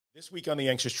This week on The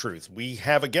Anxious Truth, we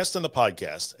have a guest on the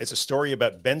podcast. It's a story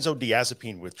about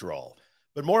benzodiazepine withdrawal.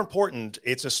 But more important,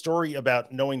 it's a story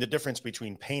about knowing the difference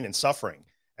between pain and suffering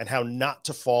and how not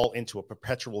to fall into a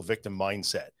perpetual victim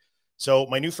mindset. So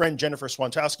my new friend, Jennifer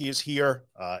Swantowski, is here.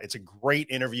 It's a great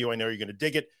interview. I know you're going to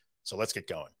dig it. So let's get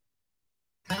going.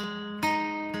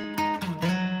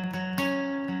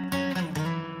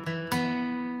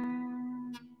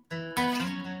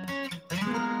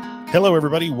 Hello,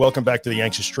 everybody. Welcome back to The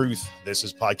Anxious Truth. This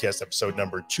is podcast episode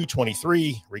number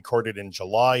 223, recorded in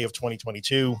July of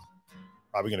 2022.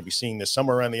 Probably going to be seeing this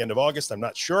somewhere around the end of August. I'm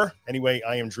not sure. Anyway,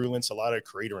 I am Drew Linsalata,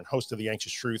 creator and host of The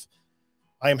Anxious Truth.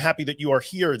 I am happy that you are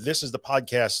here. This is the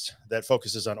podcast that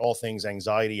focuses on all things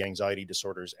anxiety, anxiety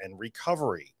disorders, and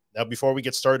recovery. Now, before we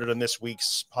get started on this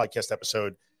week's podcast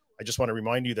episode, I just want to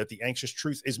remind you that The Anxious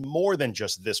Truth is more than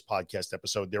just this podcast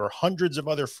episode. There are hundreds of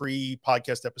other free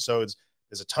podcast episodes.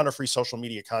 There's a ton of free social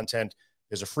media content.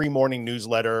 There's a free morning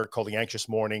newsletter called The Anxious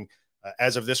Morning.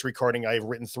 As of this recording, I have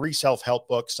written 3 self-help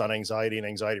books on anxiety and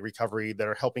anxiety recovery that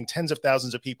are helping tens of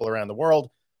thousands of people around the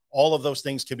world. All of those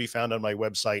things can be found on my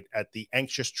website at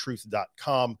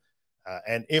theanxioustruth.com.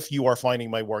 And if you are finding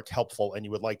my work helpful and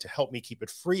you would like to help me keep it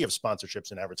free of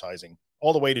sponsorships and advertising,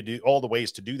 all the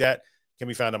ways to do that can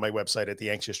be found on my website at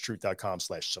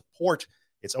theanxioustruth.com/support.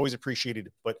 It's always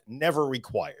appreciated, but never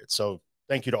required. So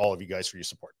thank you to all of you guys for your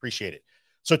support. Appreciate it.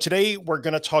 So today we're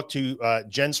going to talk to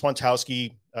Jen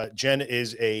Swantowski. Jen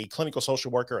is a clinical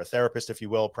social worker, a therapist, if you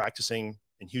will, practicing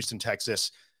in Houston,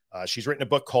 Texas. She's written a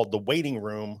book called The Waiting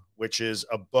Room, which is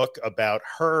a book about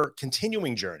her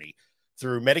continuing journey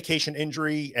through medication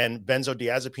injury and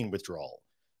benzodiazepine withdrawal.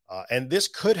 And this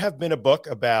could have been a book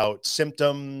about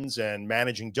symptoms and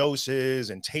managing doses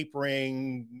and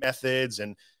tapering methods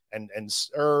and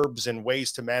herbs and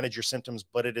ways to manage your symptoms,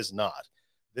 but it is not.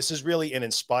 This is really an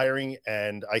inspiring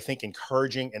and I think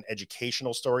encouraging and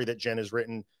educational story that Jen has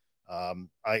written.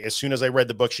 As soon as I read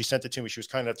the book, she sent it to me. She was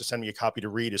kind enough to send me a copy to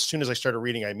read. As soon as I started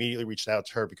reading, I immediately reached out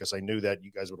to her because I knew that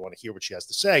you guys would want to hear what she has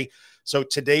to say. So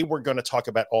today we're going to talk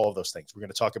about all of those things. We're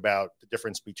going to talk about the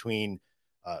difference between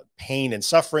pain and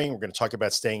suffering. We're going to talk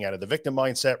about staying out of the victim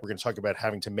mindset. We're going to talk about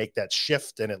having to make that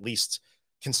shift and at least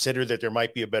consider that there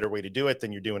might be a better way to do it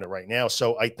than you're doing it right now.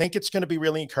 So I think it's going to be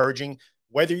really encouraging,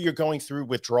 whether you're going through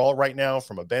withdrawal right now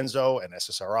from a benzo and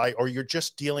SSRI, or you're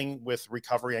just dealing with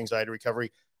recovery, anxiety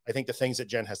recovery. I think the things that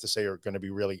Jen has to say are going to be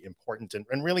really important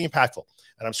and really impactful.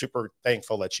 And I'm super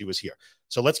thankful that she was here.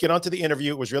 So let's get on to the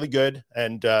interview. It was really good.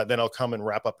 And then I'll come and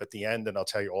wrap up at the end and I'll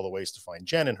tell you all the ways to find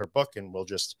Jen and her book. And we'll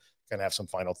just kind of have some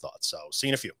final thoughts. So see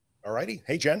you in a few. All righty.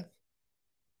 Hey, Jen.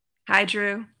 Hi,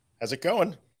 Drew. How's it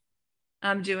going?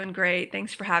 I'm doing great.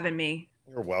 Thanks for having me.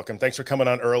 You're welcome. Thanks for coming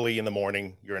on early in the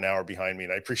morning. You're an hour behind me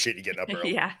and I appreciate you getting up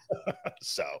early. Yeah.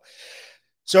 So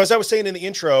as I was saying in the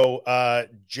intro,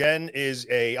 Jen is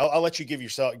I'll let you give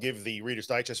the Reader's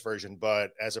Digest version,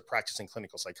 but as a practicing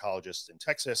clinical psychologist in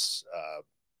Texas,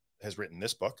 has written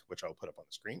this book, which I'll put up on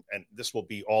the screen, and this will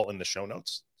be all in the show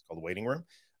notes. It's called The Waiting Room.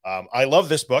 I love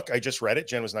this book. I just read it.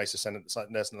 Jen was nice enough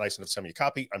to send me a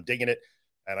copy. I'm digging it.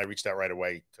 And I reached out right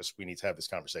away because we need to have this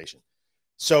conversation.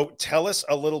 So tell us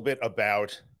a little bit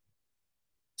about,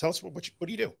 what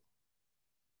do you do?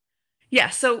 Yeah.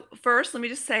 So first, let me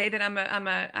just say that I'm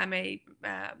a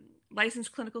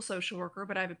licensed clinical social worker,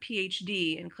 but I have a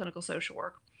PhD in clinical social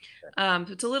work. So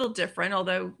it's a little different,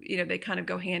 although, they kind of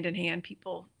go hand in hand.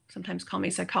 People sometimes call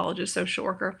me psychologist, social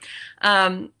worker.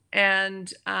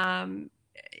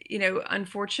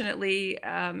 Unfortunately,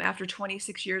 after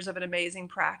 26 years of an amazing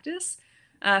practice,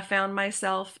 found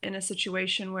myself in a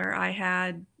situation where I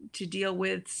had to deal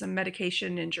with some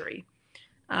medication injury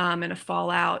and a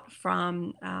fallout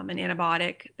from an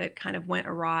antibiotic that kind of went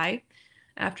awry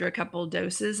after a couple of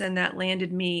doses. And that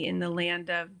landed me in the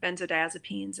land of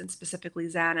benzodiazepines and specifically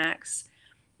Xanax.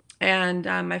 And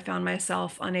I found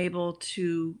myself unable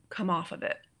to come off of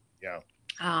it. Yeah.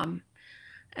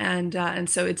 And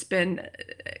so it's been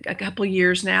a couple of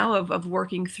years now of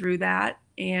working through that.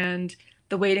 And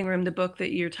The Waiting Room, the book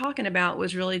that you're talking about,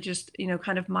 was really just,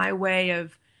 kind of my way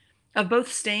of both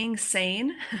staying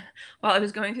sane while I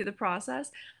was going through the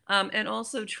process, and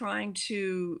also trying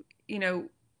to,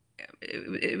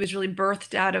 it was really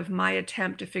birthed out of my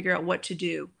attempt to figure out what to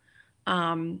do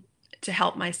to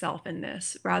help myself in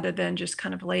this, rather than just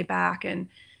kind of lay back and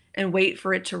wait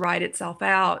for it to write itself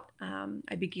out.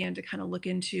 I began to kind of look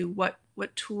into what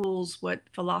tools, what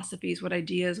philosophies, what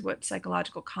ideas, what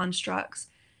psychological constructs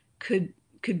could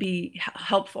be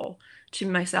helpful to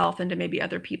myself and to maybe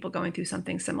other people going through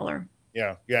something similar.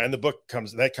 Yeah. And the book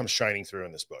comes shining through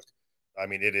in this book. I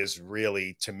mean, it is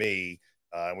really, to me,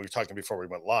 we were talking before we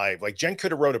went live, like Jen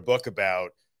could have wrote a book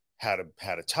about how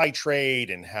to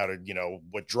titrate and how to,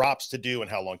 what drops to do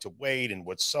and how long to wait and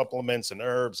what supplements and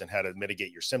herbs and how to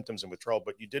mitigate your symptoms and withdrawal.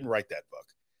 But you didn't write that book.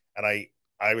 And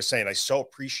I was saying, I so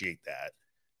appreciate that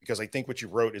because I think what you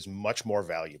wrote is much more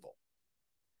valuable.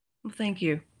 Well, thank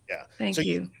you. Yeah. Thank So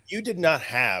you. you did not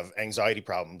have anxiety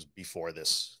problems before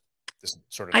this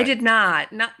sort of. I did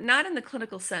not in the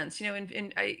clinical sense,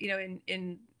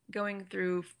 in going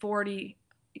through 40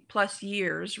 plus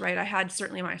years, right? I had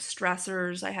certainly my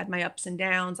stressors, I had my ups and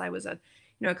downs. I was a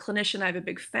clinician, I have a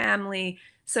big family.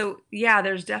 So yeah,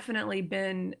 there's definitely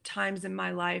been times in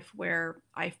my life where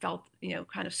I felt,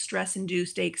 kind of stress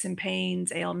induced aches and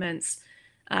pains, ailments,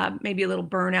 maybe a little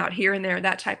burnout here and there,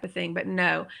 that type of thing. But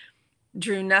no,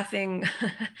 Drew, nothing,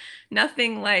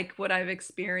 nothing like what I've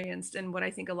experienced and what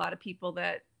I think a lot of people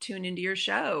that tune into your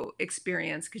show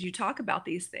experience because you talk about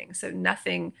these things. So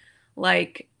nothing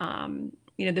like,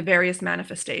 the various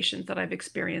manifestations that I've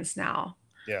experienced now.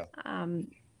 Yeah.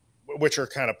 Which are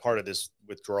kind of part of this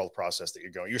withdrawal process that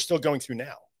you're still going through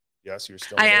now. Yes, you're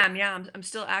still. I am. Yeah, I'm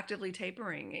still actively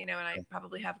tapering. And I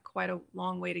probably have quite a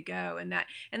long way to go. And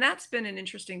that's been an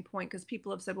interesting point because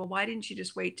people have said, well, why didn't you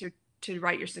just wait to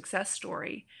write your success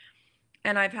story?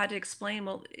 And I've had to explain,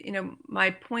 well,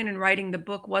 my point in writing the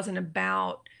book wasn't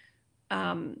about,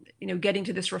 getting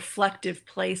to this reflective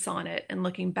place on it and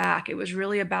looking back. It was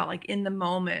really about like in the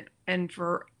moment and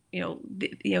for,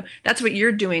 that's what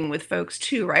you're doing with folks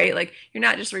too, right? Like you're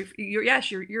not just,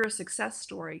 you're a success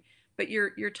story, but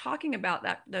you're talking about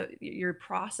your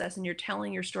process and you're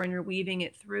telling your story and you're weaving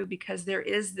it through because there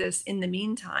is this in the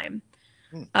meantime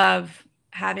of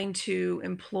having to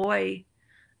employ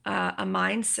a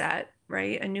mindset,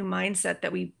 right? A new mindset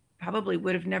that we probably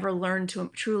would have never learned to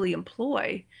truly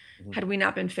employ had we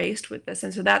not been faced with this.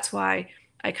 And so that's why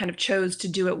I kind of chose to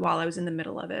do it while I was in the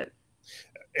middle of it.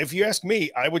 If you ask me,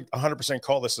 I would 100%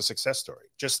 call this a success story.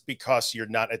 Just because you're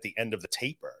not at the end of the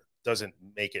taper doesn't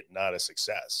make it not a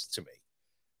success to me.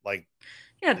 Like,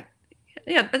 yeah,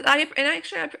 but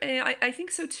I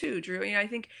think so too, Drew. I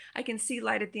think I can see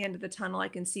light at the end of the tunnel. I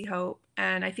can see hope,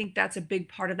 and I think that's a big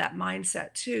part of that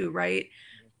mindset too, right?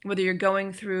 Whether you're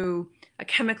going through a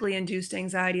chemically induced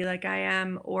anxiety like I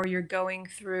am, or you're going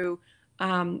through,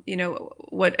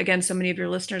 what again, so many of your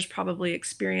listeners probably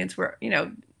experience, where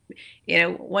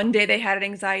one day they had an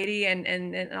anxiety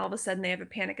and all of a sudden they have a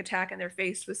panic attack and they're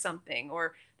faced with something,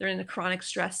 or they're in a chronic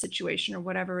stress situation or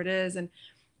whatever it is, and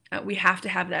we have to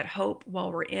have that hope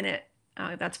while we're in it.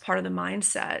 That's part of the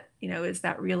mindset, is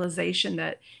that realization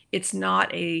that it's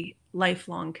not a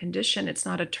lifelong condition. It's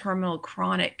not a terminal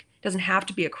chronic, it doesn't have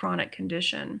to be a chronic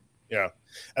condition. Yeah.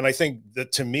 And I think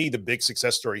that to me, the big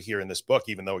success story here in this book,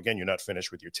 even though, again, you're not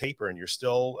finished with your taper and you're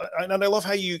still, and I love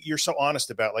how you're so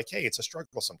honest about like, hey, it's a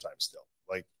struggle sometimes still.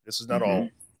 Like this is not all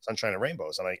sunshine and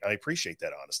rainbows. And I appreciate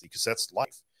that honesty because that's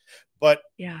life. But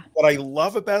yeah, what I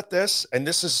love about this, and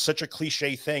this is such a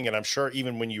cliche thing, and I'm sure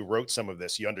even when you wrote some of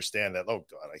this, you understand that, oh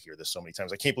God, I hear this so many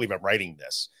times. I can't believe I'm writing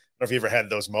this. I don't know if you ever had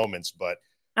those moments, but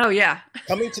oh yeah.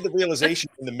 Coming to the realization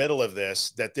in the middle of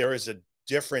this, that there is a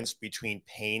difference between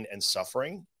pain and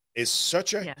suffering is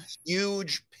such a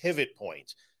huge pivot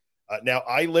point. Now,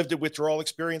 I lived a withdrawal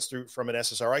experience from an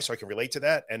SSRI, so I can relate to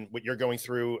that. And what you're going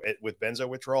through with benzo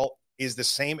withdrawal is the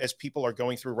same as people are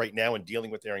going through right now and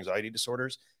dealing with their anxiety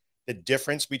disorders. The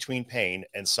difference between pain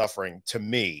and suffering, to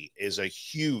me, is a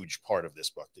huge part of this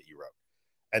book that you wrote.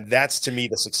 And that's, to me,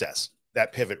 the success,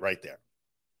 that pivot right there.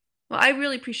 Well, I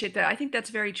really appreciate that. I think that's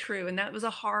very true. And that was a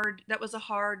hard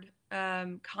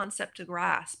concept to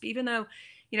grasp, even though,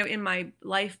 in my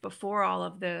life before all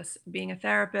of this, being a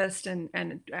therapist and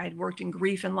I had worked in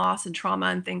grief and loss and trauma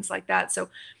and things like that. So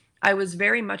I was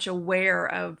very much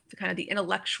aware of kind of the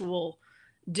intellectual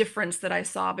difference that I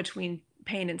saw between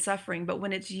pain and suffering. But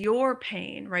when it's your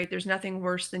pain, right, there's nothing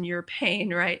worse than your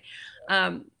pain, right?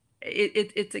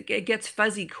 It gets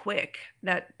fuzzy quick,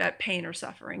 that pain or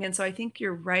suffering. And so I think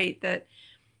you're right that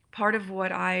part of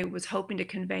what I was hoping to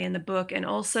convey in the book, and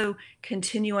also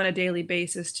continue on a daily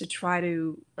basis to try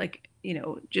to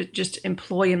just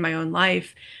employ in my own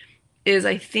life, is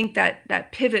I think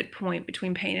that pivot point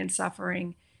between pain and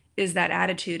suffering is that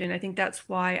attitude. And I think that's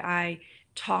why I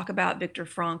talk about Viktor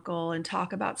Frankl and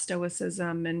talk about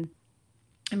Stoicism and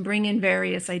bring in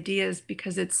various ideas,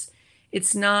 because it's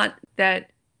not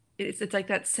that it's like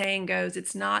that saying goes,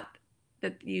 it's not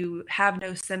that you have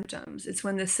no symptoms. It's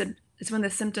when the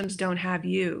symptoms don't have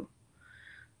you.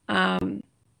 And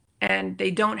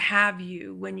they don't have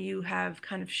you when you have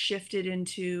kind of shifted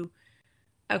into,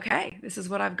 okay, this is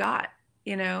what I've got,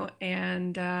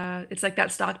 and it's like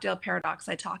that Stockdale paradox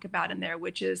I talk about in there,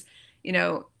 which is,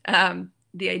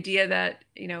 the idea that,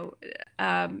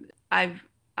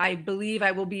 I believe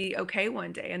I will be okay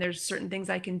one day. And there's certain things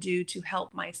I can do to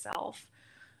help myself.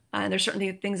 And there's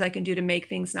certain things I can do to make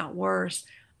things not worse.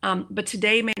 But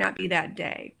today may not be that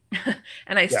day.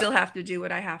 And I Yeah. still have to do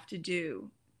what I have to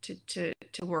do to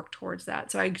work towards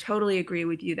that. So I totally agree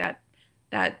with you that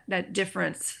that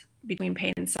difference between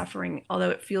pain and suffering,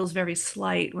 although it feels very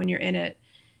slight when you're in it,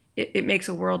 it makes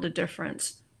a world of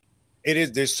difference. It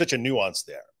is, there's such a nuance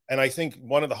there. And I think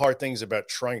one of the hard things about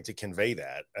trying to convey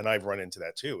that, and I've run into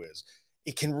that too, is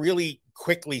it can really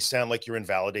quickly sound like you're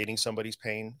invalidating somebody's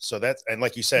pain. So that's, and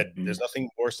like you said, Mm-hmm. there's nothing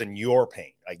worse than your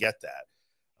pain. I get that.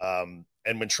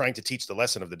 And when trying to teach the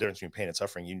lesson of the difference between pain and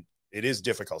suffering, it is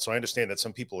difficult. So I understand that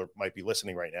some people might be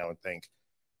listening right now and think,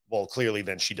 well, clearly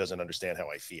then she doesn't understand how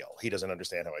I feel. He doesn't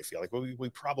understand how I feel. Like, well, we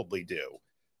probably do.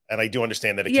 And I do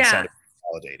understand that it can sound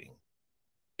Yeah, invalidating.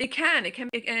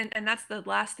 and that's the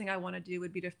last thing I want to do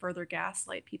would be to further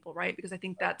gaslight people, right? Because I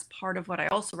think that's part of what I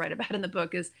also write about in the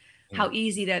book is how Mhm.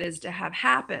 easy that is to have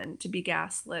happen, to be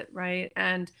gaslit, right?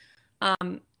 And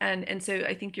so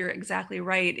I think you're exactly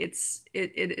right. It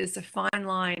is a fine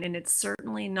line, and it's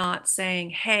certainly not saying,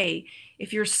 hey,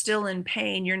 if you're still in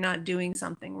pain, you're not doing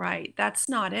something right. That's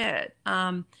not it.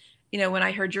 When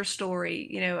I heard your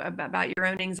story, about your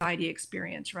own anxiety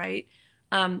experience, right?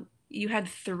 You had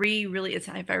three really, if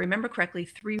I remember correctly,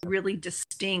 three really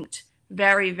distinct,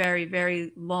 very, very,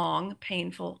 very long,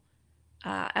 painful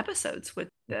episodes with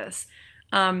this.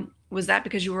 Was that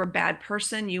because you were a bad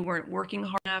person? You weren't working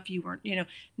hard enough? You weren't,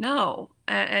 no.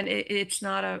 And it's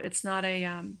not a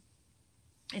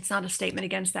statement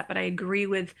against that, but I agree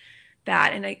with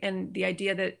that. And the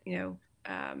idea that,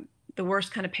 the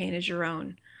worst kind of pain is your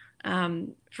own,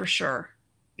 for sure.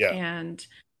 Yeah. And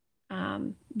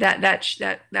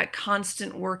that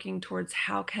constant working towards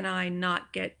how can I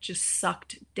not get just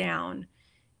sucked down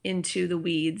into the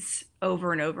weeds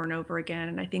over and over and over again.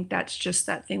 And I think that's just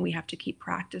that thing we have to keep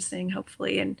practicing,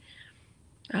 hopefully. And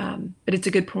but it's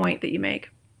a good point that you make.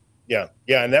 Yeah.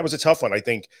 Yeah. And that was a tough one. I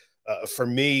think for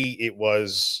me,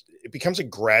 it becomes a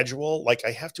gradual, like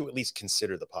I have to at least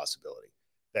consider the possibility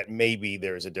that maybe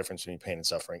there is a difference between pain and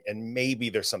suffering. And maybe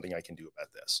there's something I can do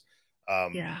about this.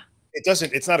 Um, Yeah.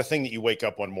 it's not a thing that you wake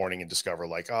up one morning and discover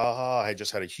like, I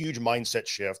just had a huge mindset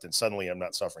shift and suddenly I'm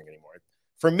not suffering anymore.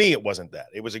 For me, it wasn't that.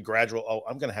 It was a gradual,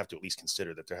 I'm going to have to at least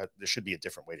consider that there should be a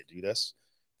different way to do this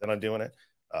than I'm doing it.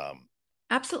 Um,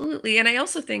 Absolutely. And I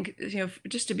also think,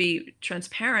 just to be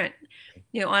transparent,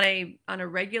 on a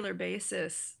regular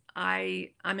basis,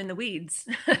 I'm in the weeds.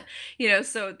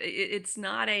 So it's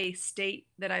not a state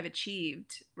that I've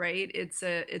achieved, right? It's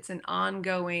an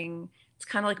ongoing, it's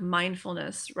kind of like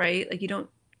mindfulness, right? Like you don't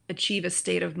achieve a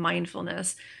state of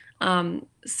mindfulness.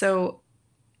 So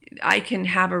I can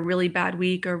have a really bad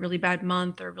week or a really bad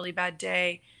month or a really bad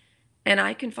day, and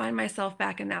I can find myself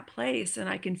back in that place, and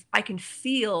I can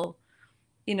feel,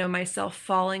 myself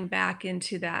falling back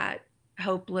into that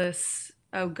hopeless,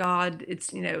 oh God,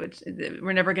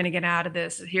 we're never going to get out of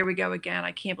this. Here we go again.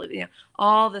 I can't believe,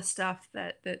 all the stuff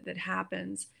that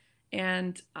happens.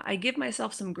 And I give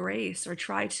myself some grace, or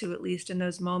try to, at least in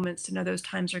those moments, to know those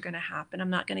times are going to happen. I'm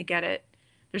not going to get it.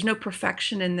 There's no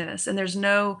perfection in this, and there's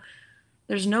no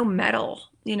medal.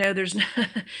 There's no,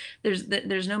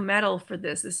 there's no medal for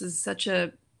this. This is such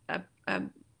a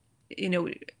you know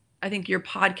I think your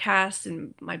podcast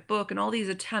and my book and all these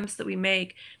attempts that we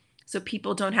make so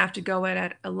people don't have to go at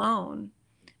it alone.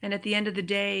 And at the end of the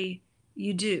day,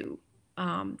 you do,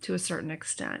 to a certain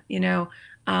extent.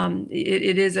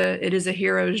 It is a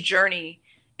hero's journey,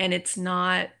 and it's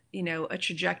not, a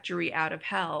trajectory out of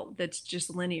hell that's just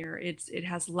linear. It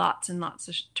has lots and lots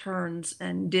of turns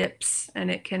and dips, and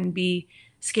it can be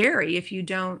scary if you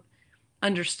don't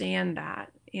understand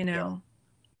that. yeah.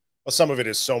 Well, some of it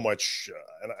is so much,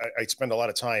 and I spend a lot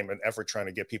of time and effort trying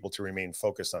to get people to remain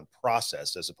focused on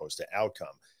process as opposed to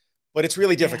outcome. But it's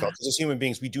really difficult Yeah. because as human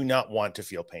beings, we do not want to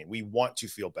feel pain. We want to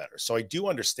feel better. So I do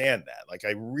understand that. Like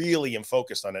I really am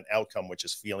focused on an outcome, which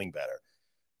is feeling better.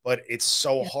 But it's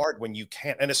so Yeah. hard when you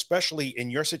can't, and especially in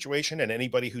your situation and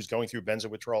anybody who's going through benzo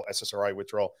withdrawal, SSRI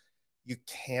withdrawal, you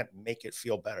can't make it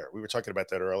feel better. We were talking about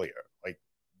that earlier. Like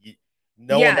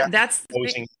no Yeah, amount of that's the thing.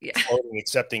 posing, Yeah. floating,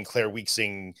 accepting Claire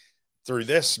Weeksing through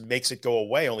this makes it go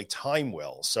away. Only time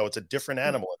will. So it's a different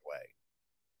animal in a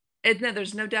way. No,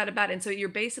 there's no doubt about it. And so you're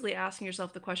basically asking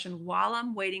yourself the question, while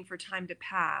I'm waiting for time to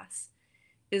pass,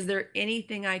 is there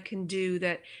anything I can do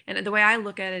that, and the way I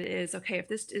look at it is, okay, if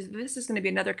this is going to be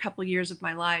another couple years of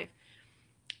my life,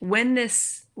 when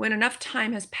enough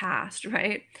time has passed,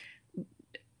 right?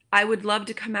 I would love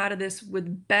to come out of this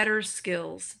with better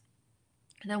skills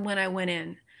than when I went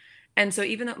in. And so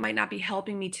even though it might not be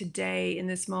helping me today, in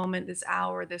this moment, this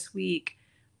hour, this week,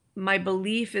 my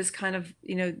belief is kind of,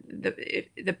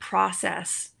 the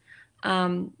process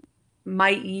um,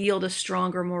 might yield a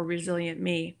stronger, more resilient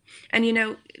me. And,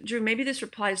 Drew, maybe this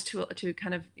applies to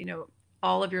kind of,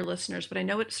 all of your listeners, but I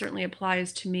know it certainly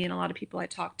applies to me and a lot of people I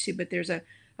talk to. But there's a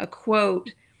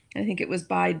quote, I think it was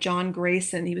by John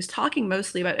Grayson. He was talking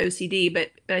mostly about OCD,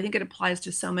 but I think it applies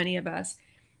to so many of us.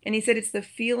 And he said, it's the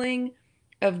feeling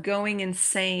of going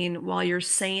insane while you're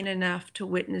sane enough to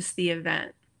witness the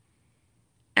event.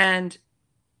 And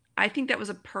I think that was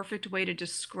a perfect way to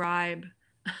describe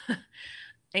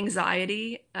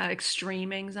anxiety,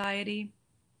 extreme anxiety,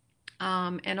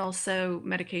 and also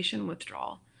medication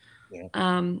withdrawal. Yeah.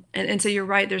 And so you're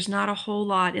right, there's not a whole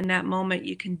lot in that moment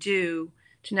you can do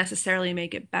to necessarily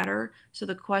make it better. So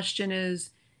the question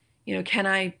is, can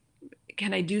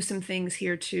I do some things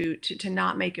here to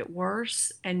not make it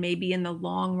worse? And maybe in the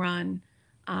long run,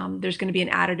 there's going to be an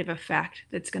additive effect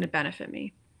that's going to benefit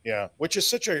me. Yeah, which is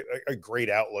such a great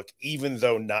outlook, even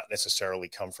though not necessarily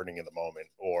comforting in the moment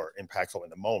or impactful in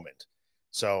the moment.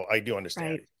 So I do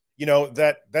understand. Right.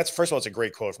 That's first of all, it's a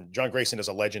great quote from John Grayson, is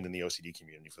a legend in the OCD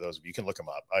community. For those of you, you can look him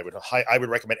up. I would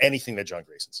recommend anything that John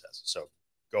Grayson says. So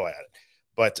go at it.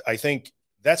 But I think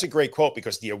that's a great quote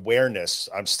because the awareness,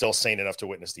 I'm still sane enough to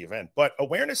witness the event, but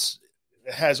awareness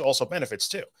has also benefits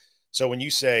too. So when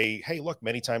you say, hey, look,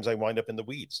 many times I wind up in the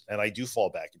weeds and I do fall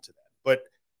back into that. But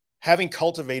having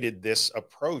cultivated this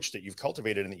approach that you've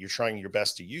cultivated and that you're trying your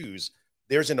best to use,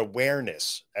 there's an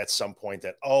awareness at some point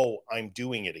that, oh, I'm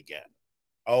doing it again.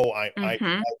 Oh,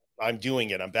 I'm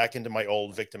doing it. I'm back into my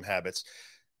old victim habits.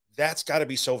 That's got to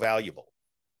be so valuable.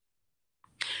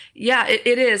 Yeah, it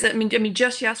is. I mean,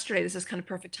 just yesterday, this is kind of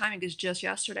perfect timing because just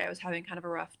yesterday I was having kind of a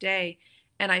rough day,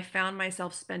 and I found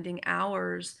myself spending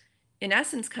hours, in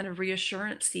essence, kind of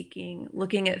reassurance seeking,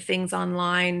 looking at things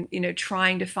online,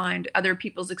 trying to find other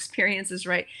people's experiences,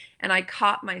 right? And I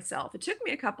caught myself. It took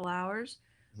me a couple hours,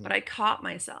 but I caught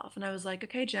myself, and I was like,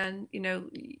 okay, Jen,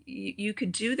 you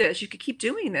could do this. You could keep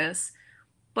doing this,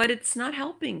 but it's not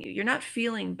helping you. You're not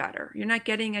feeling better. You're not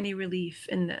getting any relief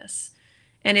in this.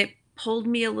 And it pulled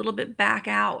me a little bit back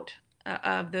out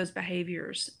of those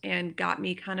behaviors and got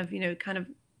me kind of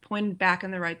pointed back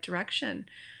in the right direction.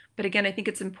 But again, I think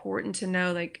it's important to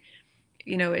know, like,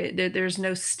 there's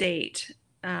no state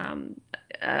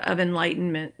of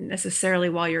enlightenment necessarily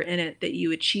while you're in it that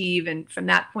you achieve. And from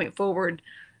that point forward,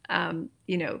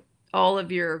 all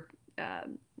of your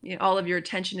all of your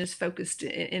attention is focused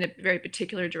in a very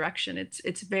particular direction.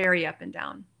 It's very up and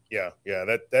down. Yeah,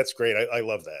 that's great. I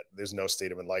love that. There's no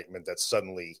state of enlightenment that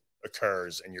suddenly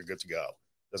occurs and you're good to go.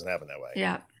 Doesn't happen that way.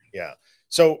 Yeah. Yeah.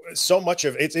 So much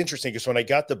of it's interesting because when I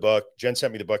got the book, Jen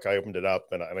sent me the book. I opened it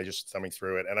up and I just thumbing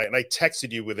through it, and I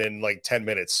texted you within like 10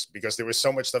 minutes because there was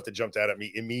so much stuff that jumped out at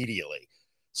me immediately.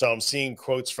 So I'm seeing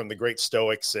quotes from the great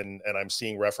Stoics, and I'm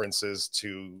seeing references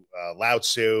to Lao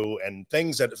Tzu and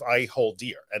things that I hold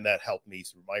dear and that helped me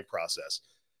through my process.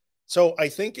 So I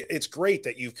think it's great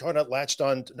that you've kind of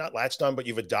not latched on, but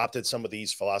you've adopted some of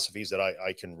these philosophies that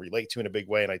I can relate to in a big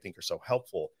way and I think are so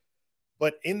helpful.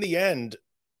 But in the end,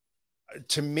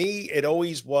 to me, it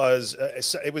always was,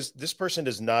 this person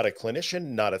is not a clinician,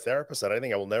 not a therapist. And I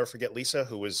think I will never forget Lisa,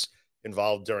 who was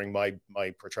involved during my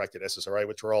protracted SSRI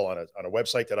withdrawal on a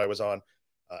website that I was on.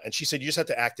 And she said, you just have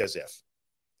to act as if.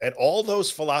 And all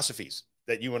those philosophies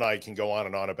that you and I can go on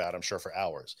and on about, I'm sure for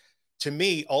hours, to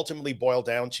me, ultimately boil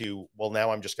down to, well,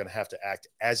 now I'm just going to have to act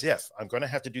as if. I'm going to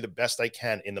have to do the best I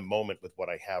can in the moment with what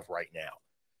I have right now.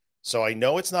 So I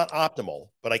know it's not optimal,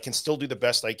 but I can still do the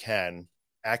best I can,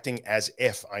 acting as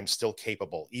if I'm still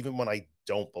capable, even when I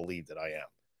don't believe that I am.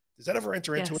 Does that ever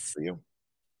enter into it for you?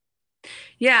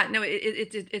 Yeah, no,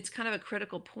 it's kind of a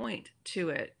critical point to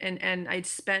it. And I'd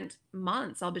spent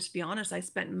months, I'll just be honest, I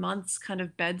spent months kind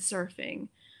of bed surfing,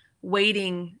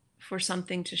 waiting for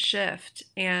something to shift.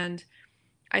 And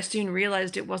I soon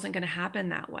realized it wasn't going to happen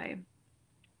that way.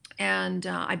 And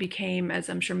I became, as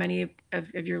I'm sure many of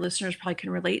your listeners probably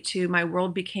can relate to, my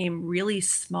world became really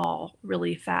small,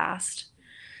 really fast.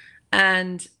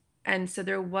 And so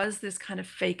there was this kind of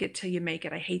fake it till you make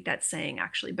it. I hate that saying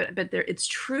actually, but there, it's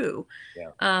true.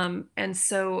 Yeah. And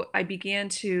so I began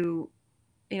to,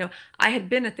 I had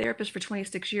been a therapist for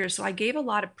 26 years, so I gave a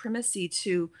lot of primacy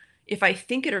to, if I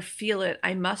think it or feel it,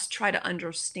 I must try to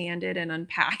understand it and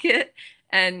unpack it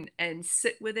and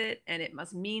sit with it, and it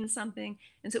must mean something.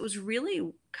 And so it was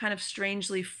really kind of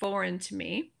strangely foreign to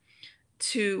me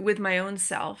with my own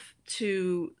self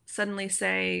to suddenly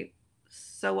say,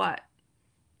 so what?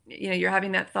 You're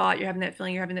having that thought, you're having that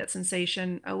feeling, you're having that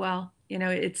sensation. Oh, well,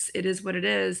 it is what it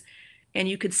is. And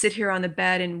you could sit here on the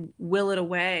bed and will it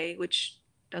away, which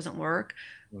doesn't work.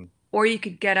 or you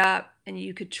could get up and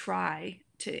you could try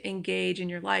to engage in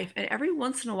your life. And every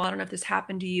once in a while, I don't know if this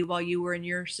happened to you while you were in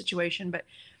your situation, but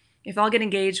if I'll get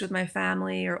engaged with my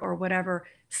family or whatever,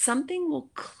 something will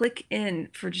click in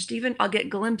for just even, I'll get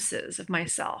glimpses of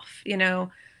myself,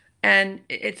 and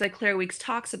it's like Claire Weeks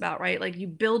talks about, right? Like you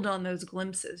build on those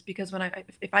glimpses, because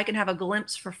if I can have a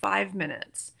glimpse for 5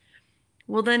 minutes,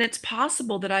 well, then it's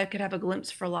possible that I could have a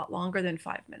glimpse for a lot longer than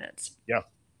 5 minutes. Yeah.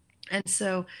 And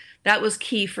so that was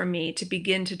key for me, to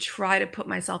begin to try to put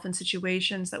myself in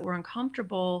situations that were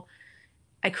uncomfortable.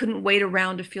 I couldn't wait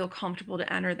around to feel comfortable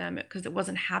to enter them because it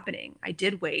wasn't happening. I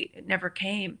did wait, it never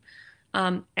came.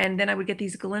 And then I would get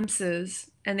these glimpses,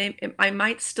 and I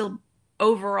might still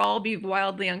overall be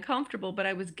wildly uncomfortable, but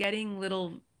I was getting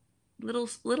little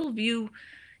views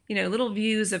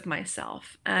of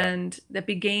myself, Yeah. and that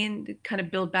began to kind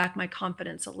of build back my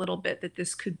confidence a little bit, that there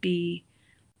could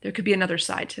be another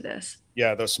side to this.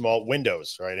 Yeah, those small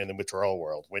windows, right, in the withdrawal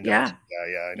world. Windows. Yeah.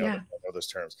 Yeah, I know. Yeah. I know those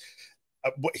terms.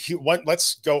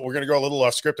 Let's go. We're going to go a little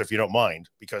off script, if you don't mind,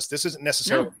 because this isn't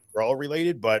necessarily withdrawal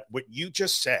related, but what you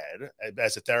just said,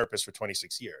 as a therapist for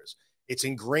 26 years, it's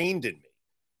ingrained in me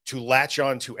to latch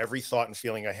on to every thought and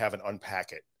feeling I have and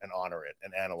unpack it and honor it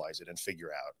and analyze it and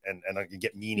figure out and I can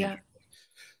get meaning. Yeah.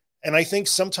 And I think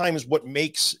sometimes what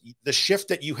makes the shift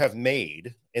that you have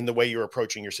made in the way you're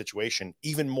approaching your situation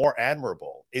even more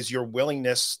admirable is your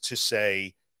willingness to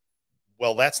say,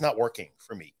 well, that's not working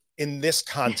for me in this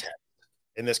context.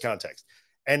 In this context.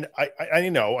 And I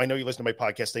know you listen to my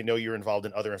podcast. I know you're involved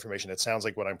in other information that sounds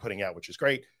like what I'm putting out, which is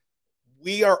great.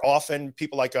 We are often,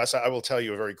 people like us, I will tell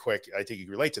you a very quick, I think you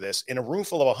can relate to this, in a room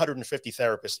full of 150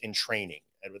 therapists in training.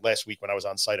 And last week when I was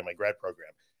on site in my grad program,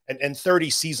 and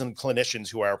 30 seasoned clinicians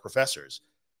who are our professors,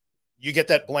 you get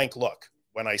that blank look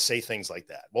when I say things like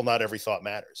that. Well, not every thought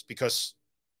matters, because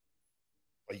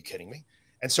are you kidding me?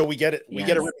 And so we get it. We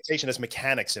get a reputation as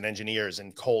mechanics and engineers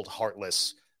and cold,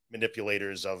 heartless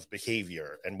manipulators of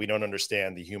behavior, and we don't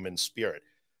understand the human spirit.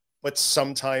 But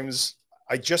sometimes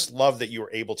I just love that you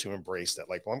were able to embrace that.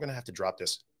 Like, well, I'm going to have to drop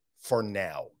this for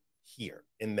now here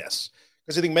in this,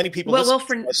 because I think many people have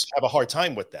a hard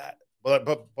time with that. But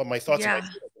my thoughts are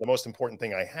the most important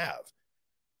thing I have.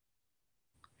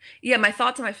 Yeah, my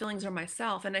thoughts and my feelings are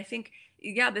myself, and I think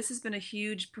this has been a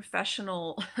huge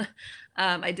professional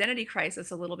identity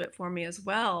crisis a little bit for me as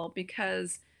well,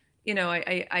 because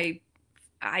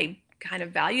I kind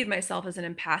of valued myself as an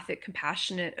empathic,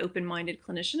 compassionate, open-minded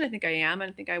clinician. I think I am,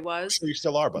 and I think I was. Sure, you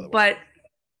still are, by the way.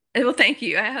 But well, thank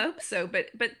you. I hope so.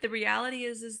 But the reality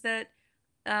is that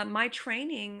my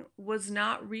training was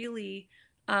not really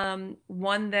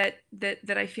one that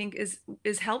I think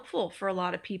is helpful for a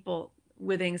lot of people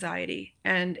with anxiety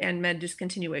and med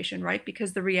discontinuation, right?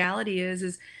 Because the reality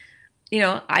is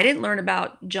I didn't learn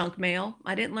about junk mail.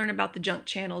 I didn't learn about the junk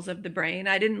channels of the brain.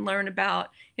 I didn't learn about,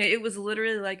 it was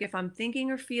literally like, if I'm thinking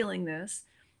or feeling this,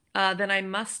 then I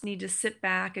must need to sit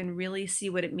back and really see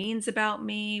what it means about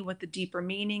me, what the deeper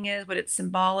meaning is, what it's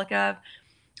symbolic of.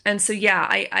 And so,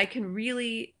 I can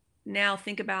really now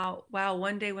think about, wow,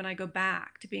 one day when I go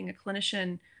back to being a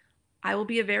clinician, I will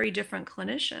be a very different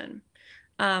clinician.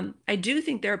 I do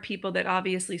think there are people that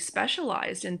obviously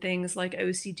specialized in things like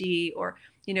OCD, or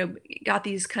got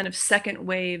these kind of second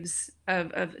waves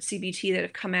of CBT that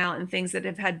have come out, and things that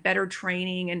have had better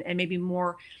training and maybe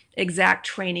more exact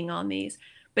training on these.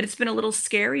 But it's been a little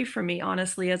scary for me,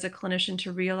 honestly, as a clinician,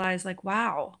 to realize, like,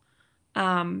 wow,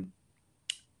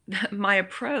 my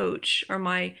approach or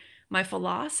my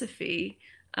philosophy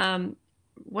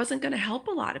wasn't going to help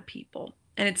a lot of people,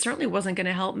 and it certainly wasn't going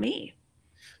to help me.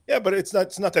 Yeah, but it's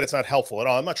not that it's not helpful at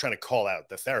all. I'm not trying to call out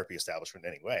the therapy establishment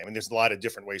in any way. I mean, there's a lot of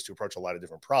different ways to approach a lot of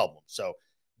different problems. So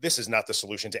this is not the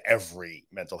solution to every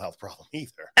mental health problem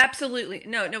either. Absolutely.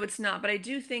 No, it's not. But I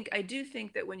do think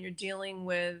that when you're dealing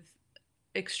with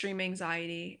extreme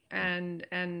anxiety, and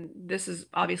this is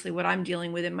obviously what I'm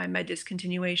dealing with in my med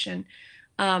discontinuation,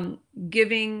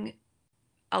 giving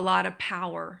a lot of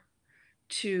power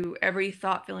to every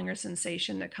thought, feeling, or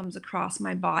sensation that comes across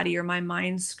my body or my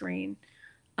mind screen,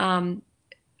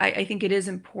 I think it is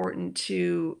important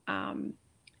to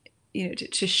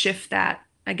to shift that.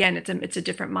 Again, it's a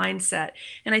different mindset,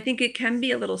 and I think it can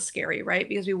be a little scary, right?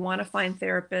 Because we want to find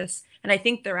therapists, and I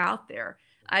think they're out there.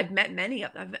 I've met many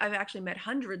of them. I've actually met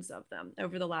hundreds of them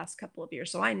over the last couple of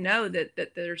years, so I know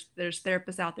that there's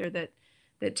therapists out there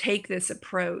that take this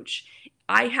approach.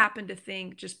 I happen to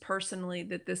think, just personally,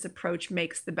 that this approach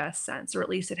makes the best sense, or at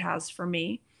least it has for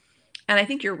me. And I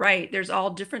think you're right. There's all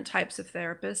different types of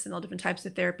therapists and all different types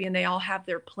of therapy, and they all have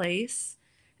their place,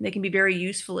 and they can be very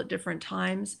useful at different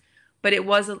times. But it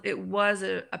was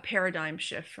a paradigm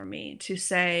shift for me to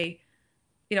say,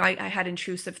 I had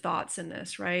intrusive thoughts in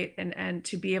this, right? And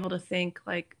to be able to think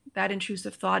like that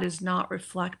intrusive thought is not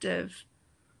reflective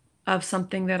of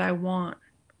something that I want.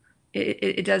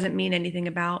 It doesn't mean anything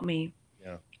about me.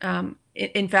 Yeah.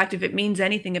 In fact, if it means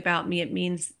anything about me, it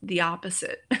means the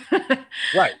opposite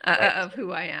Right. Right. of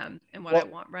who I am and what I Well,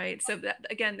 want, right? So that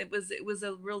again, it was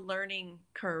a real learning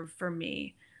curve for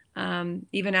me,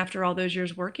 even after all those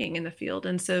years working in the field.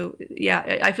 And so,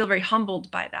 yeah, I feel very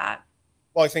humbled by that.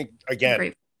 well, I think I'm again,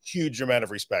 grateful. huge amount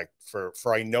of respect for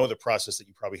I know the process that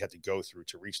you probably had to go through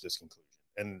to reach this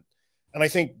conclusion. And I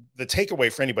think the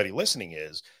takeaway for anybody listening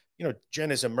is, Jen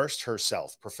has immersed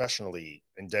herself professionally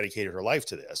and dedicated her life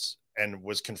to this, and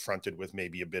was confronted with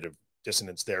maybe a bit of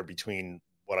dissonance there between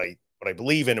what I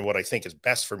believe in and what I think is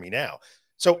best for me now.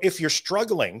 So if you're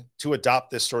struggling to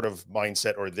adopt this sort of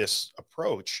mindset or this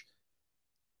approach,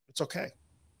 it's okay.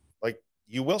 Like,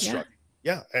 you will Yeah. struggle.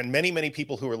 Yeah. And many, many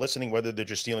people who are listening, whether they're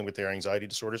just dealing with their anxiety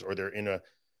disorders or they're in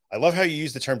I love how you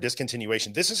use the term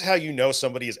discontinuation. This is how you know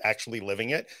somebody is actually living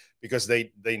it, because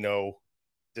they know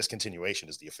discontinuation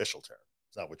is the official term.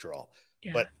 It's not withdrawal.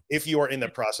 Yeah. But if you are in the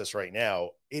process right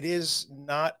now, it is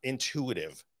not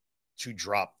intuitive to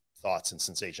drop thoughts and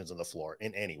sensations on the floor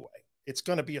in any way. It's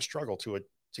going to be a struggle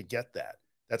to get that.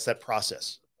 That's that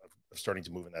process of starting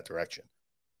to move in that direction.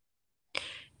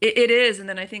 It is. And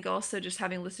then I think also just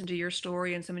having listened to your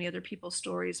story and so many other people's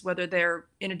stories, whether they're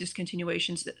in a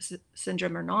discontinuation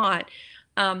syndrome or not,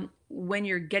 when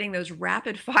you're getting those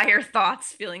rapid fire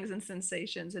thoughts, feelings, and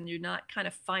sensations, and you're not kind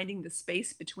of finding the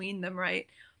space between them, right?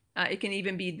 It can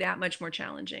even be that much more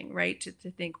challenging, right? To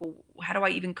think, well, how do I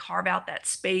even carve out that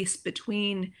space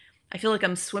between? I feel like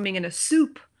I'm swimming in a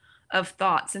soup of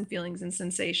thoughts and feelings and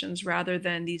sensations rather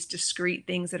than these discrete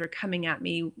things that are coming at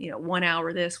me, 1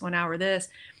 hour this, 1 hour this.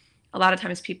 A lot of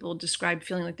times people describe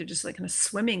feeling like they're just like kind of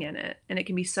swimming in it. And it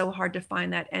can be so hard to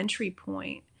find that entry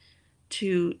point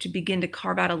to begin to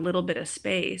carve out a little bit of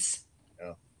space.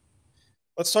 Yeah.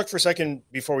 Let's talk for a second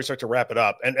before we start to wrap it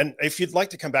up. And if you'd like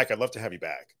to come back, I'd love to have you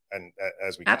back. And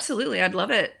as we talk. Absolutely. I'd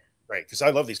love it. Right. Because I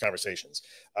love these conversations.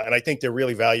 And I think they're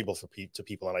really valuable to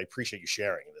people. And I appreciate you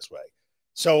sharing in this way.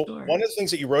 So Sure. one of the things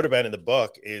that you wrote about in the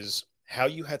book is how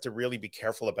you had to really be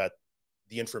careful about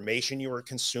the information you were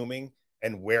consuming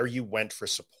and where you went for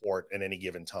support at any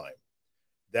given time.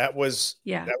 That was,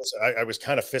 Yeah. I was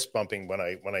kind of fist bumping when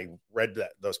I read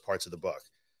those parts of the book,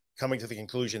 coming to the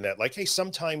conclusion that, like, hey,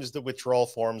 sometimes the withdrawal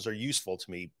forms are useful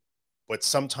to me, but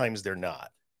sometimes they're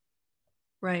not.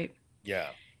 Right.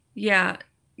 Yeah. Yeah.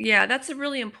 Yeah, that's a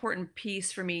really important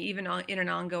piece for me, even in an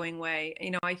ongoing way.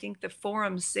 I think the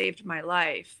forums saved my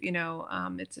life.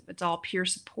 It's all peer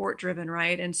support driven,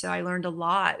 right? And so I learned a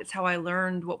lot. It's how I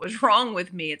learned what was wrong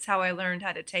with me. It's how I learned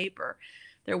how to taper.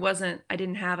 I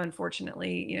didn't have,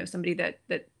 unfortunately, somebody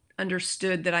that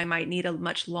understood that I might need a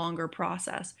much longer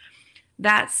process.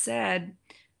 That said,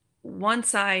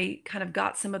 once I kind of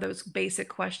got some of those basic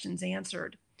questions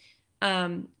answered,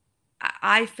 um,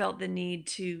 I felt the need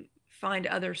to find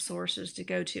other sources to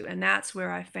go to. And that's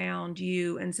where I found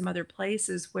you and some other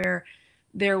places where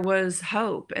there was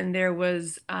hope and there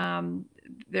was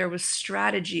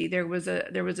strategy. There was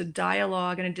a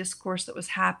dialogue and a discourse that was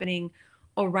happening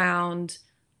around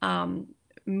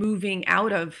moving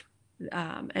out of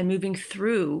and moving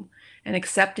through and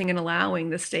accepting and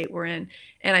allowing the state we're in.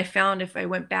 And I found if I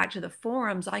went back to the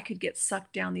forums, I could get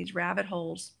sucked down these rabbit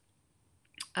holes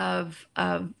of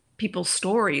people's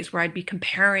stories where I'd be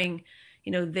comparing,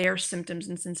 their symptoms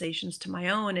and sensations to my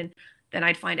own. And then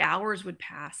I'd find hours would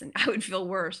pass and I would feel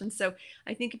worse. And so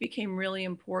I think it became really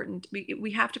important.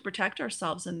 We have to protect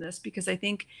ourselves in this because I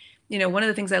think, one of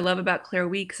the things I love about Claire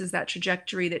Weeks is that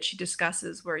trajectory that she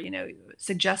discusses where,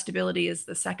 suggestibility is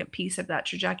the second piece of that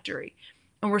trajectory.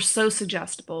 And we're so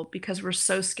suggestible because we're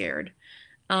so scared.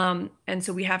 And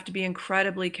so we have to be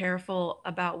incredibly careful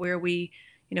about where we,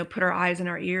 put our eyes and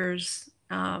our ears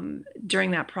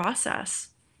during that process.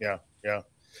 Yeah. Yeah.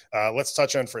 Let's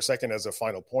touch on for a second as a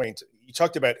final point. You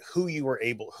talked about who you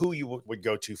would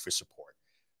go to for support.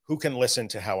 Who can listen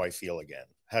to how I feel again?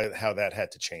 How that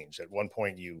had to change. At one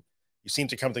point, you seem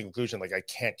to come to the conclusion, like, I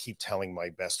can't keep telling my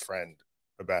best friend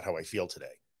about how I feel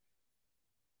today.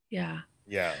 Yeah.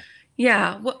 Yeah.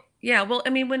 Yeah. Well, yeah. Well, I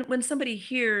mean, when somebody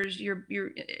hears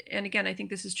and again, I think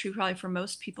this is true probably for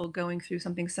most people going through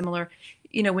something similar,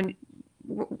 when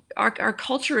our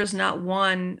culture is not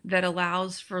one that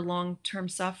allows for long-term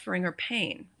suffering or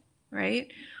pain,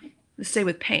 right? Let's stay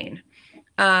with pain.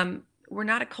 We're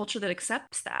not a culture that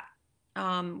accepts that.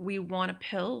 We want a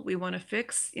pill, we want to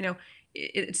fix,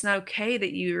 it's not okay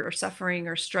that you are suffering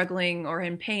or struggling or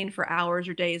in pain for hours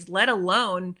or days, let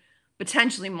alone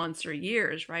potentially months or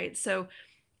years, right? So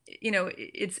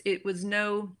it was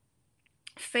no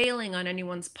failing on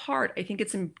anyone's part. I think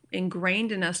it's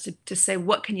ingrained in us to say,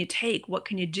 what can you take? What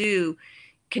can you do?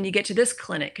 Can you get to this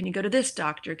clinic? Can you go to this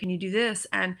doctor? Can you do this?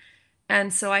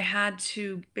 And so I had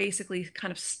to basically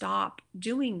kind of stop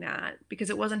doing that because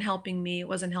it wasn't helping me. It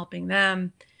wasn't helping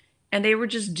them. And they were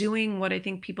just doing what I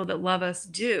think people that love us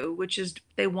do, which is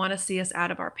they want to see us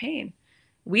out of our pain.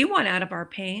 We want out of our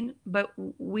pain, but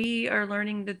we are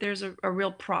learning that there's a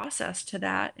real process to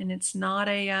that. And it's not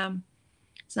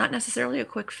necessarily a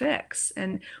quick fix.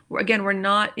 And we're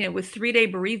not, with 3-day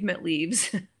bereavement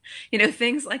leaves,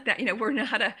 things like that, we're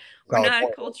not a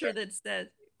culture that says,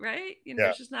 right.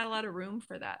 There's just not a lot of room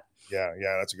for that. Yeah.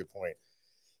 That's a good point.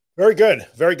 Very good.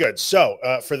 Very good. So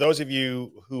for those of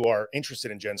you who are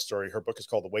interested in Jen's story, her book is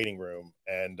called The Waiting Room.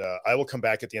 And I will come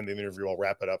back at the end of the interview. I'll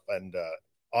wrap it up. And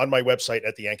on my website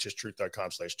at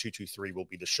theanxioustruth.com/223 will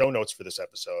be the show notes for this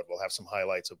episode. We'll have some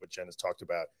highlights of what Jen has talked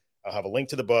about. I'll have a link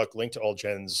to the book, link to all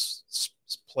Jen's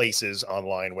places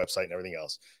online, website, and everything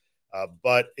else.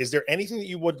 But is there anything that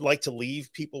you would like to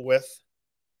leave people with?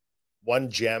 One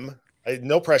gem?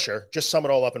 No pressure. Just sum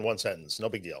it all up in one sentence. No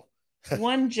big deal.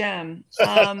 One gem.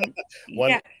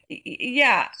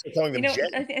 Yeah. So telling them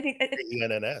Jen, I think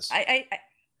ENNS.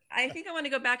 I think I want to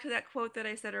go back to that quote that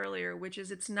I said earlier, which is,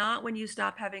 it's not when you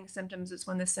stop having symptoms, it's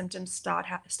when the symptoms stop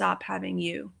having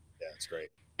you. Yeah, that's great.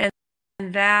 And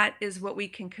that is what we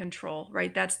can control,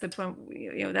 right? That's the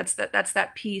that's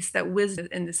that peace, that wisdom,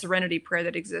 and the serenity prayer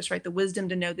that exists, right? The wisdom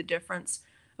to know the difference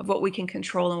of what we can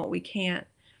control and what we can't.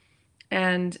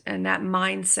 And that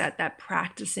mindset, that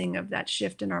practicing of that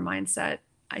shift in our mindset,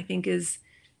 I think is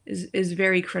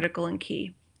very critical and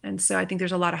key. And so I think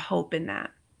there's a lot of hope in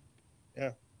that.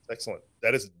 Yeah, excellent.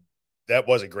 That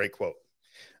was a great quote.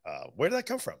 Where did that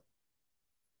come from?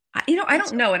 I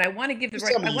don't know, and I want to give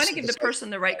the person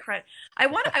the right credit. I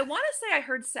want to say I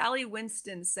heard Sally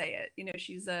Winston say it.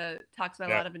 She's talks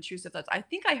about a lot of intrusive thoughts. I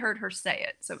think I heard her say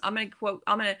it. So I'm going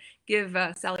to give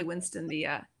Sally Winston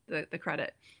the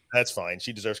credit. That's fine.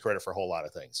 She deserves credit for a whole lot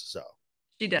of things. So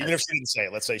she does. Even if she didn't say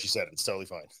it, let's say she said it. It's totally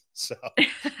fine. So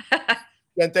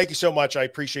Jen, thank you so much. I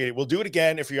appreciate it. We'll do it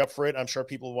again if you're up for it. I'm sure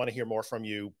people want to hear more from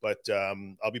you, but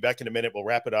I'll be back in a minute. We'll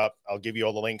wrap it up. I'll give you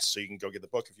all the links so you can go get the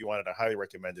book if you want it. I highly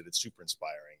recommend it. It's super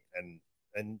inspiring.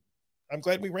 And I'm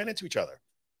glad we ran into each other.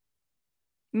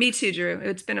 Me too, Drew.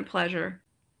 It's been a pleasure.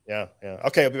 Yeah.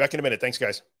 Okay, I'll be back in a minute. Thanks,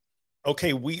 guys.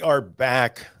 Okay, we are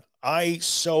back. I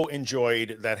so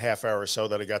enjoyed that half hour or so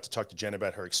that I got to talk to Jen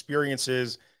about her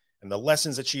experiences and the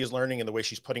lessons that she is learning and the way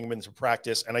she's putting them into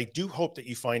practice. And I do hope that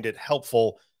you find it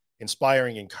helpful,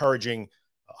 inspiring, encouraging,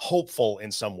 hopeful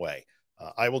in some way.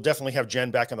 I will definitely have Jen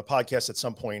back on the podcast at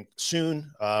some point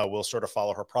soon. We'll sort of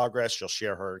follow her progress. She'll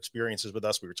share her experiences with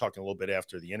us. We were talking a little bit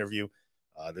after the interview.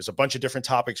 There's a bunch of different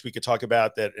topics we could talk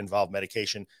about that involve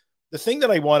medication. The thing that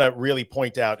I want to really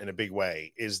point out in a big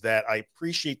way is that I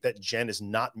appreciate that Jen is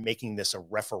not making this a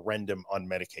referendum on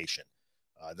medication.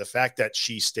 The fact that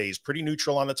she stays pretty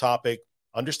neutral on the topic,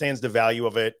 understands the value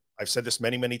of it. I've said this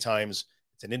many, many times.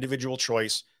 It's an individual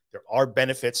choice. There are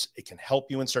benefits. It can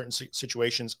help you in certain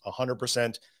situations,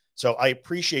 100%. So I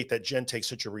appreciate that Jen takes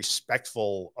such a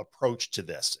respectful approach to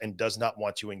this and does not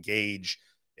want to engage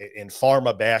in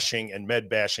pharma bashing and med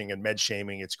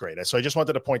shaming. It's great. So I just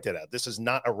wanted to point that out. This is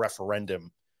not a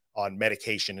referendum on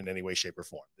medication in any way, shape, or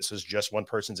form. This is just one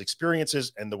person's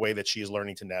experiences and the way that she is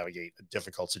learning to navigate a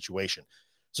difficult situation.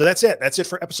 So that's it. That's it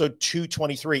for episode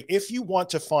 223. If you want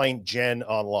to find Jen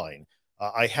online,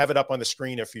 I have it up on the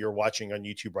screen if you're watching on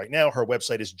YouTube right now. Her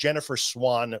website is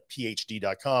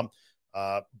jenniferswanphd.com.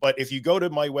 But if you go to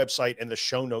my website and the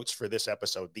show notes for this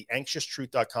episode,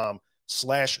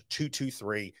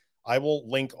 theanxioustruth.com/223, I will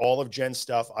link all of Jen's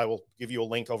stuff. I will give you a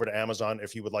link over to Amazon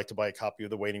if you would like to buy a copy of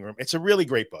The Waiting Room. It's a really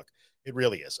great book. It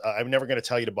really is. I'm never going to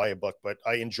tell you to buy a book, but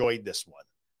I enjoyed this one.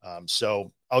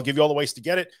 So I'll give you all the ways to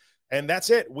get it. And that's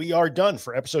it. We are done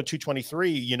for episode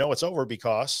 223. You know it's over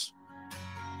because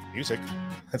music.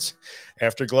 That's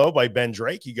Afterglow by Ben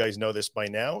Drake. You guys know this by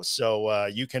now. So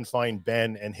you can find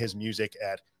Ben and his music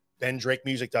at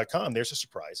bendrakemusic.com. There's a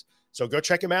surprise. So go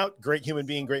check him out. Great human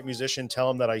being, great musician.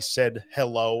 Tell him that I said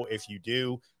hello if you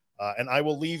do. And I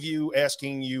will leave you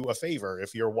asking you a favor.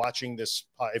 If you're watching this,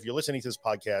 if you're listening to this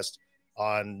podcast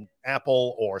on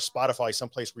Apple or Spotify,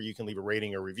 someplace where you can leave a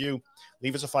rating or review,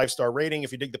 leave us a 5-star rating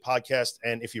if you dig the podcast.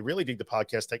 And if you really dig the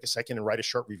podcast, take a second and write a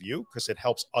short review because it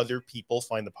helps other people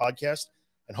find the podcast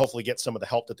and hopefully get some of the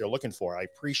help that they're looking for. I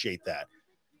appreciate that.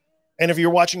 And if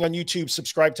you're watching on YouTube,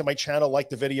 subscribe to my channel, like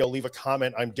the video, leave a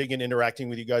comment. I'm digging interacting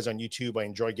with you guys on YouTube. I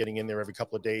enjoy getting in there every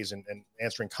couple of days and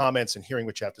answering comments and hearing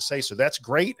what you have to say. So that's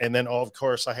great. And then, of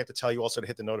course, I have to tell you also to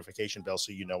hit the notification bell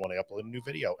so you know when I upload a new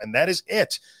video. And that is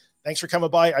it. Thanks for coming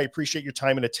by. I appreciate your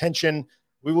time and attention.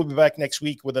 We will be back next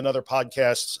week with another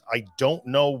podcast. I don't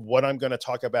know what I'm going to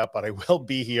talk about, but I will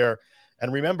be here.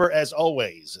 And remember, as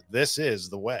always, this is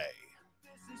the way.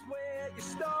 This is where your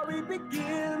story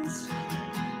begins.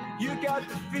 You got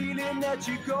the feeling that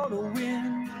you're gonna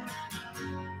win.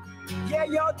 Yeah,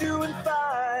 you're doing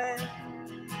fine.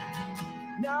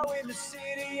 Now in the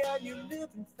city and you're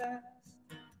living fast.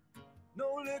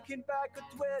 No looking back or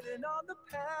dwelling on the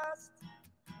past.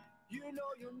 You know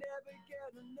you'll never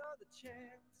get another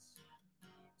chance.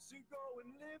 So go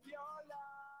and live your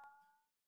life.